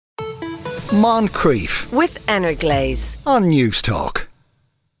Moncrief with Energlaze on News Talk.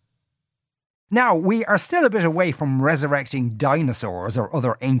 Now, we are still a bit away from resurrecting dinosaurs or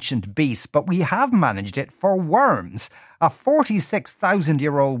other ancient beasts, but we have managed it for worms. A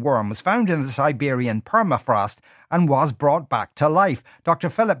 46,000-year-old worm was found in the Siberian permafrost and was brought back to life. Dr.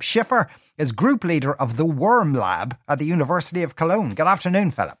 Philipp Schiffer is group leader of the Worm Lab at the University of Cologne. Good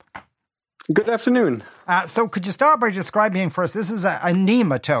afternoon, Philipp. Good afternoon. So could you start by describing for us, this is a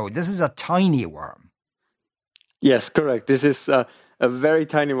nematode. This is a tiny worm. Yes, correct. This is a very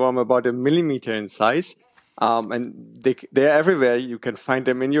tiny worm, about 1 millimeter in size. And they're everywhere. You can find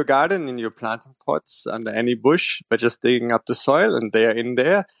them in your garden, in your planting pots, under any bush, by just digging up the soil, and they are in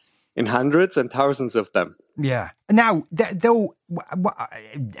there in hundreds and thousands of them. Yeah. Now, though,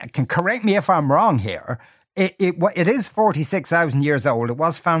 can correct me if I'm wrong here, it is 46,000 years old. It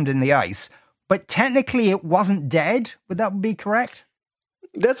was found in the ice, but technically it wasn't dead. Would that be correct?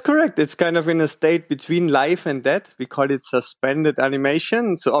 That's correct. It's kind of in a state between life and death. We call it suspended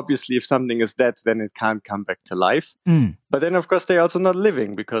animation. So obviously if something is dead, then it can't come back to life. But then, of course, they're also not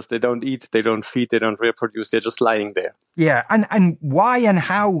living because they don't eat, they don't feed, they don't reproduce. They're just lying there. Yeah. And why and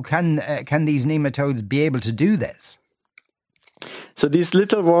how can these nematodes be able to do this? So these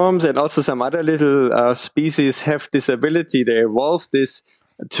little worms and also some other little species have this ability. They evolved this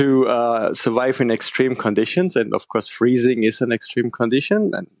to survive in extreme conditions. And of course, freezing is an extreme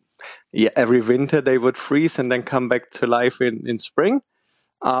condition. And every winter they would freeze and then come back to life in spring.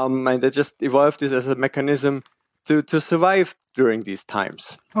 And they just evolved this as a mechanism to survive during these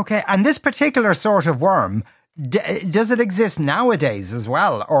times. Okay. And this particular sort of worm, does it exist nowadays as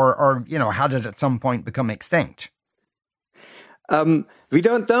well? Or had it at some point become extinct? We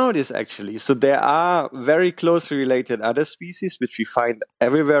don't know this actually. So there are very closely related other species which we find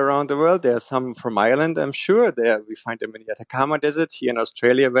everywhere around the world. There are some from Ireland, I'm sure. We find them in the Atacama Desert here in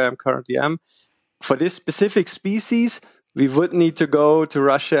Australia, where I'm currently am. For this specific species, we would need to go to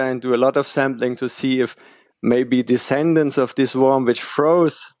Russia and do a lot of sampling to see if maybe descendants of this worm, which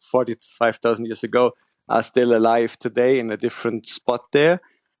froze 45,000 years ago, are still alive today in a different spot there.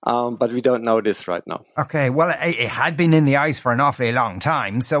 But we don't know this right now. Okay, well, it had been in the ice for an awfully long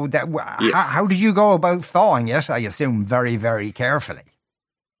time. So Yes. How did you go about thawing it? I assume very, very carefully.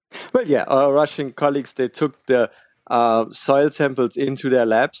 Well, yeah, our Russian colleagues, they took the soil samples into their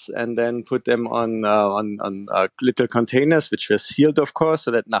labs and then put them on little containers, which were sealed, of course, so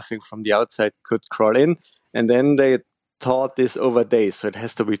that nothing from the outside could crawl in. And then they thawed this over days. So it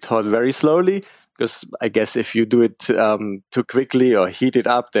has to be thawed very slowly, because I guess if you do it too quickly or heat it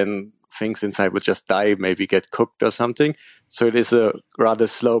up, then things inside would just die, maybe get cooked or something. So it is a rather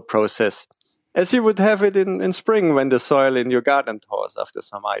slow process, as you would have it in spring when the soil in your garden thaws after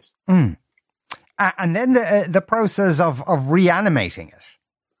some ice. And then the process of reanimating it.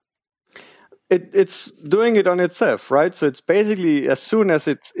 It's doing it on itself, right? So it's basically, as soon as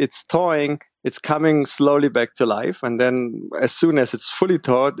it's thawing, it's coming slowly back to life. And then as soon as it's fully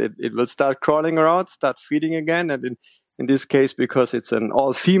thawed, it will start crawling around, start feeding again. And in this case, because it's an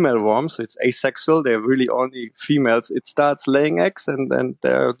all-female worm, so it's asexual, they're really only females, it starts laying eggs, and then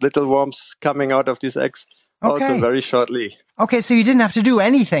there are little worms coming out of these eggs also very shortly. Okay, so you didn't have to do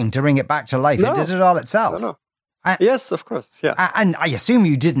anything to bring it back to life. No. It did it all itself. No. Yes, of course, yeah. And I assume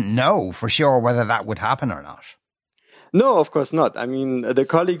you didn't know for sure whether that would happen or not. No, of course not. I mean, the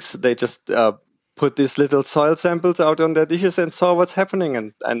colleagues, they just put these little soil samples out on their dishes and saw what's happening,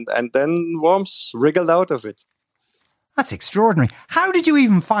 and then worms wriggled out of it. That's extraordinary. How did you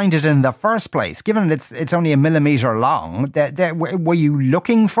even find it in the first place? Given it's only 1 millimeter long, were you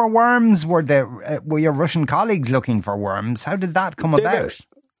looking for worms? Were your Russian colleagues looking for worms? How did that come about?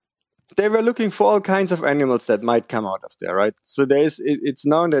 They were looking for all kinds of animals that might come out of there, right? So it's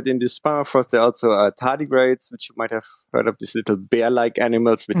known that in this permafrost there also are tardigrades, which you might have heard of, these little bear-like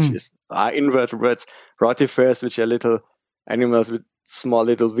animals, which are invertebrates, rotifers, which are little animals with small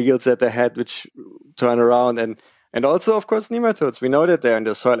little wheels at the head, which turn around, and also, of course, nematodes. We know that they're in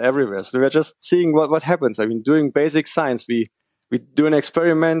the soil everywhere. So we were just seeing what happens. I mean, doing basic science, we do an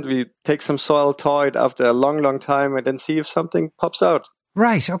experiment, we take some soil, thaw it after a long, long time, and then see if something pops out.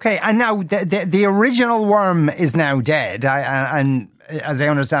 Right, okay. And now the original worm is now dead. And as I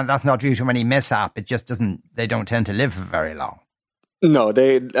understand, that's not due to any mishap. It just they don't tend to live for very long. No,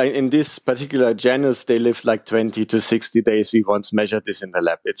 in this particular genus, they live like 20 to 60 days. We once measured this in the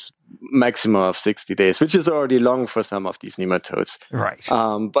lab. It's maximum of 60 days, which is already long for some of these nematodes. Right.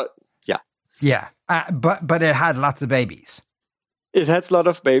 But yeah. Yeah. But it had lots of babies. It has a lot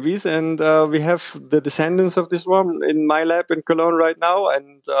of babies, and we have the descendants of this worm in my lab in Cologne right now,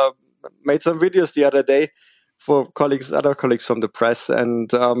 and made some videos the other day for other colleagues from the press,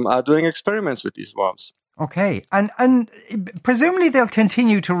 and are doing experiments with these worms. Okay, and presumably they'll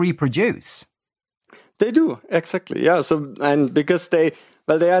continue to reproduce. They do, exactly. Yeah. So, and because they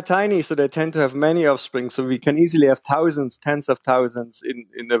are tiny, so they tend to have many offspring. So we can easily have thousands, tens of thousands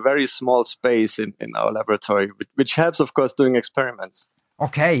in a very small space in our laboratory, which helps, of course, doing experiments.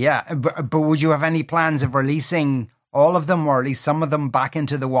 Okay, yeah. But would you have any plans of releasing all of them, or at least some of them, back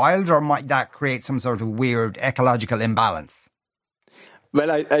into the wild, or might that create some sort of weird ecological imbalance? Well,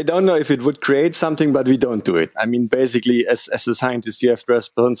 I don't know if it would create something, but we don't do it. I mean, basically, as a scientist, you have the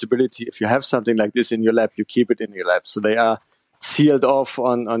responsibility. If you have something like this in your lab, you keep it in your lab. So they are sealed off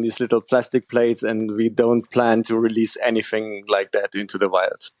on these little plastic plates, and we don't plan to release anything like that into the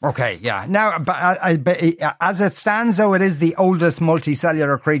wild. Okay, yeah. Now, but as it stands, though, it is the oldest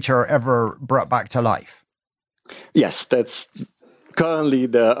multicellular creature ever brought back to life. Yes, that's currently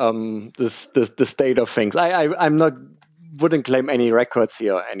the state of things. I'm not. Wouldn't claim any records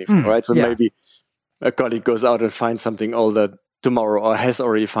here or anything, right? So maybe a colleague goes out and finds something older tomorrow, or has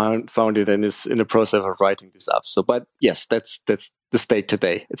already found it and is in the process of writing this up. So, but yes, that's the state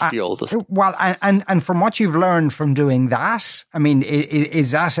today. It's the oldest. Well, and from what you've learned from doing that, I mean,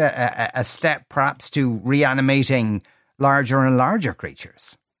 is that a step perhaps to reanimating larger and larger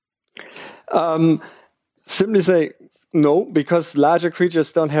creatures? Simply say no, because larger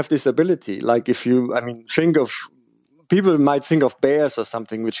creatures don't have this ability. Like people might think of bears or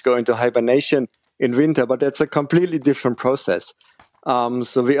something which go into hibernation in winter, but that's a completely different process.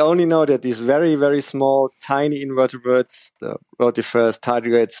 So we only know that these very, very small, tiny invertebrates, the rotifers,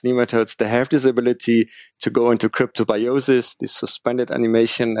 tardigrades, nematodes, they have this ability to go into cryptobiosis, this suspended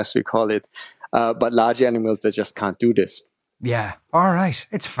animation, as we call it. But large animals, they just can't do this. Yeah. All right.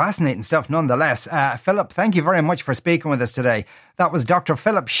 It's fascinating stuff nonetheless. Philipp, thank you very much for speaking with us today. That was Dr.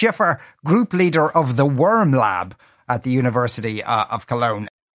 Philipp Schiffer, Group Leader of the Worm Lab at the University of Cologne.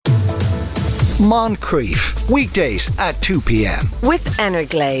 Moncrief, weekdays at 2 p.m. with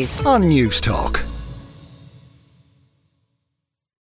Energlaze on News Talk.